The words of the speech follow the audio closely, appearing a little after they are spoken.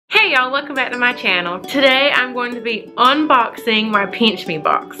Hey y'all, welcome back to my channel. Today I'm going to be unboxing my PINCHme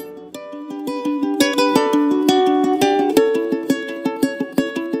box.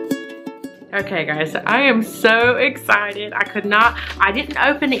 Okay guys, so I am so excited. I didn't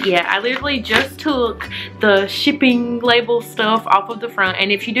open it yet. I literally just took the shipping label stuff off of the front, and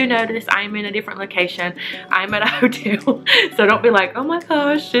if you do notice, I am in a different location. I'm at a hotel. So don't be like, oh my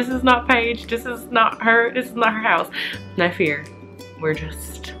gosh, this is not Paige, this is not her house. No fear.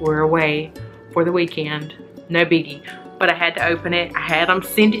 We're away for the weekend. No biggie. But I had to open it. I had them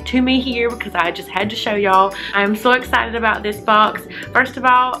send it to me here because I just had to show y'all. I'm so excited about this box. First of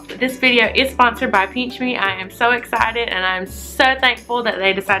all, this video is sponsored by PINCHme. I am so excited and I'm so thankful that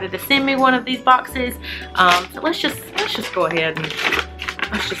they decided to send me one of these boxes. So let's just go ahead and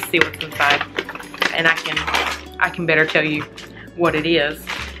let's just see what's inside, and I can better tell you what it is.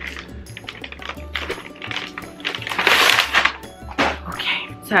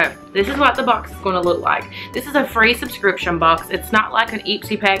 So this is what the box is going to look like. This is a free subscription box. It's not like an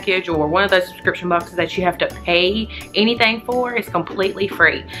PINCHme package or one of those subscription boxes that you have to pay anything for. It's completely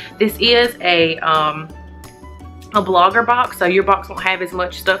free. This is a blogger box, so your box won't have as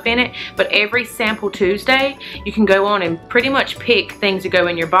much stuff in it, but every sample Tuesday you can go on and pretty much pick things to go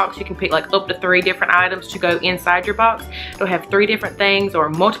in your box. You can pick like up to 3 different items to go inside your box. It'll have 3 different things or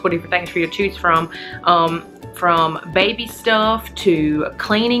multiple different things for you to choose from baby stuff to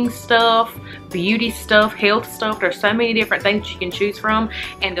cleaning stuff, beauty stuff, health stuff. There's so many different things you can choose from,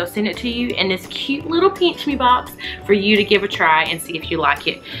 and they'll send it to you in this cute little PINCHme box for you to give a try and see if you like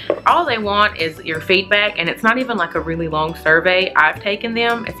it. All they want is your feedback, and it's not even like a really long survey. I've taken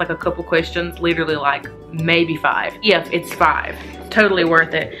them. It's like a couple questions, literally like maybe 5. Yeah, it's 5. Totally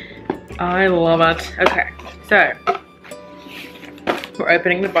worth it. I love it. Okay, so we're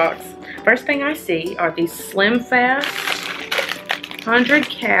opening the box. First thing I see are these Slim Fast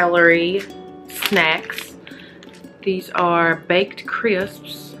 100-calorie snacks. These are baked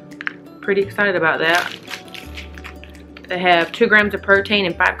crisps. Pretty excited about that. They have 2 grams of protein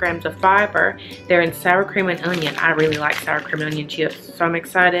and 5 grams of fiber. They're in sour cream and onion. I really like sour cream and onion chips, so I'm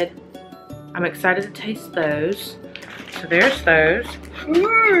excited. I'm excited to taste those. So there's those.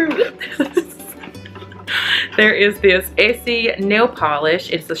 There is this Essie nail polish.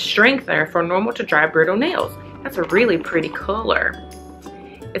 It's a strengthener for normal to dry brittle nails. That's a really pretty color.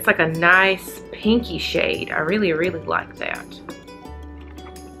 It's like a nice pinky shade. I really like that.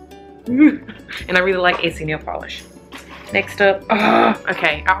 And I really like Essie nail polish. Next up,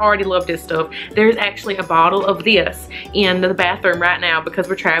 okay, I already love this stuff. There's actually a bottle of this in the bathroom right now because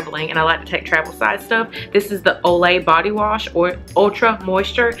we're traveling and I like to take travel size stuff. This is the Olay Body Wash or Ultra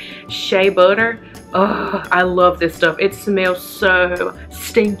Moisture Shea Butter. Oh, I love this stuff. It smells so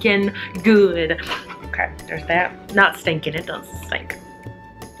stinking good. Okay, there's that. Not stinking, it doesn't stink.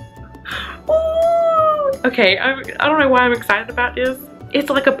 Ooh, okay, I don't know why I'm excited about this. It's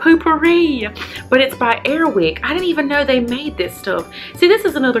like a poopery, but it's by Airwick. I didn't even know they made this stuff. See, this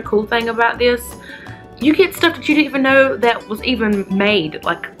is another cool thing about this. You get stuff that you didn't even know that was even made,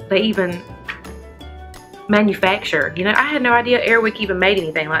 like they even manufactured. You know, I had no idea Airwick even made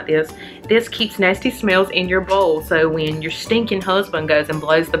anything like this. This keeps nasty smells in your bowl, so when your stinking husband goes and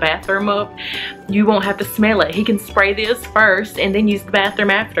blows the bathroom up, you won't have to smell it. He can spray this first and then use the bathroom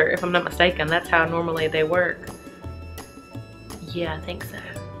after, if I'm not mistaken. That's how normally they work. Yeah, I think so.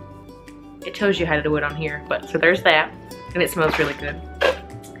 It tells you how to do it on here. But so there's that, and it smells really good.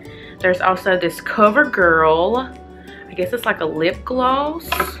 There's also this CoverGirl. I guess it's like a lip gloss.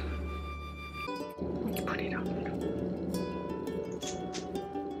 Let's put it on.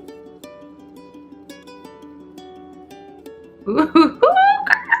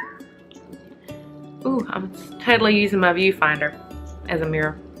 Ooh, I'm totally using my viewfinder as a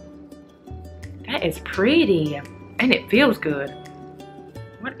mirror. That is pretty, and it feels good.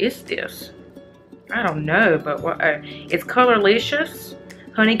 What is this? I don't know, but what? It's Colorlicious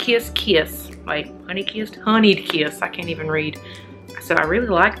Honey Kiss Kiss. Like honeyed kiss. I can't even read. So I really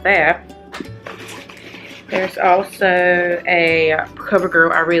like that. There's also a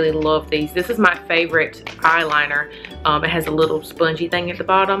CoverGirl. I really love these. This is my favorite eyeliner. It has a little spongy thing at the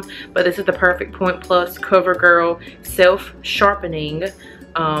bottom, but this is the Perfect Point Plus CoverGirl Self Sharpening.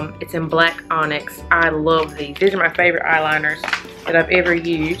 It's in black onyx. I love these. These are my favorite eyeliners that I've ever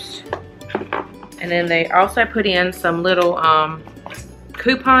used. And then they also put in some little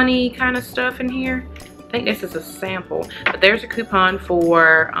coupon-y kind of stuff in here. I think this is a sample, but there's a coupon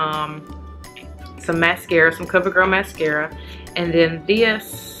for some mascara, some CoverGirl mascara. And then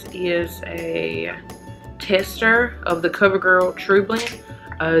this is a tester of the CoverGirl True Blend.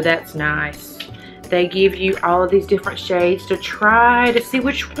 Oh, that's nice. they give you all of these different shades to try to see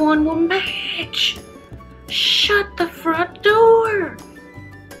which one will match. Shut the front door.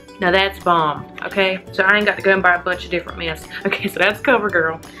 Now that's bomb, okay? So I ain't got to go and buy a bunch of different mess. Okay, so that's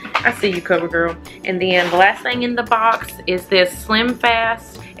CoverGirl. I see you, CoverGirl. And then the last thing in the box is this Slim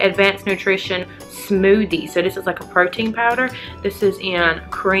Fast Advanced Nutrition Smoothie. So this is like a protein powder. This is in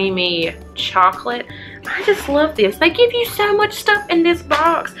creamy chocolate. I just love this. They give you so much stuff in this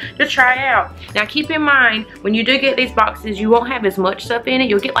box to try out. Now keep in mind, when you do get these boxes, you won't have as much stuff in it.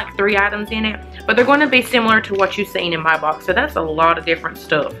 You'll get like 3 items in it, but they're going to be similar to what you've seen in my box. So that's a lot of different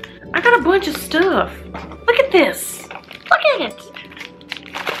stuff. I got a bunch of stuff. Look at this. Look at it.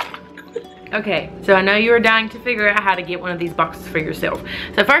 Okay, so I know you are dying to figure out how to get one of these boxes for yourself.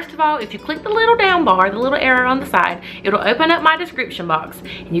 So first of all, if you click the little down bar, the little arrow on the side, it'll open up my description box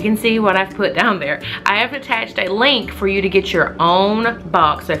and you can see what I've put down there. I have attached a link for you to get your own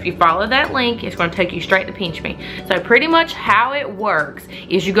box. So if you follow that link, it's going to take you straight to PINCHme. So pretty much how it works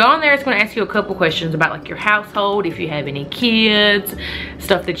is you go on there, it's going to ask you a couple questions about like your household, if you have any kids,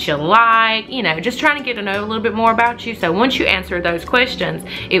 stuff that you like, you know, just trying to get to know a little bit more about you. So once you answer those questions,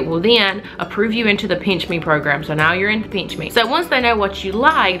 it will then approve you into the PINCHme program. So now you're into PINCHme. So once they know what you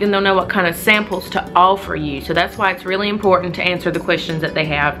like, then they'll know what kind of samples to offer you. So that's why it's really important to answer the questions that they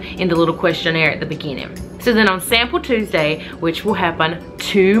have in the little questionnaire at the beginning. So then on Sample Tuesday, which will happen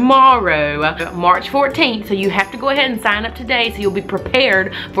tomorrow, March 14th, so you have to go ahead and sign up today so you'll be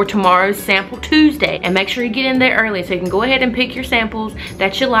prepared for tomorrow's Sample Tuesday. And make sure you get in there early so you can go ahead and pick your samples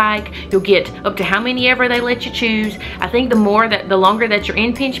that you like. You'll get up to how many ever they let you choose. I think the longer that you're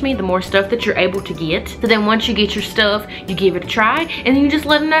in PINCHme, the more stuff that you're able to get. So then once you get your stuff, you give it a try and then you just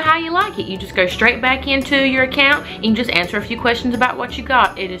let them know how you like it. You just go straight back into your account and you just answer a few questions about what you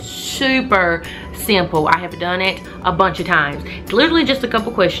got. It is super simple. I have done it a bunch of times. It's literally just a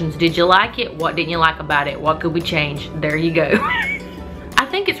couple questions. Did you like it? What didn't you like about it? What could we change? There you go. I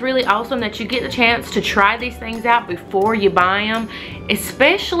think it's really awesome that you get the chance to try these things out before you buy them,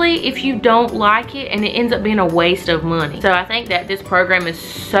 especially if you don't like it and it ends up being a waste of money. So I think that this program is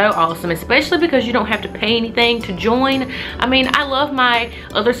so awesome, especially because you don't have to pay anything to join. I mean, I love my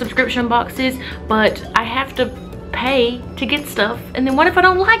other subscription boxes, but I have to pay to get stuff, and then what if I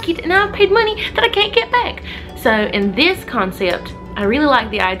don't like it and I've paid money that I can't get back? So in this concept, I really like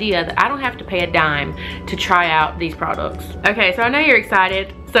the idea that I don't have to pay a dime to try out these products. Okay, so I know you're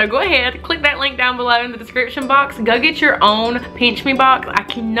excited. So go ahead, click that link down below in the description box. Go get your own PINCHme box. I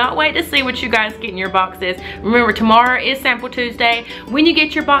cannot wait to see what you guys get in your boxes. Remember, tomorrow is Sample Tuesday. When you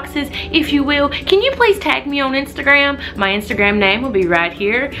get your boxes, if you will, can you please tag me on Instagram? My Instagram name will be right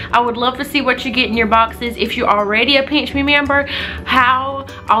here. I would love to see what you get in your boxes. If you're already a PINCHme member, how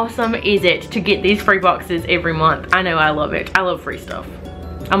awesome is it to get these free boxes every month? I know I love it. I love free stuff.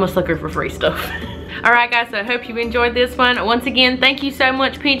 I'm a sucker for free stuff. Alright guys, so I hope you enjoyed this one. Once again, thank you so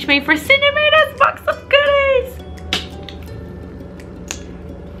much PINCHme for sending me this box of goodies.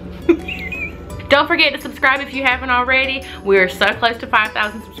 Don't forget to subscribe if you haven't already. We're so close to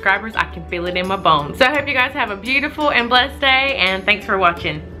 5,000 subscribers, I can feel it in my bones. So I hope you guys have a beautiful and blessed day, and thanks for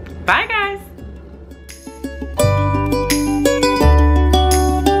watching. Bye guys.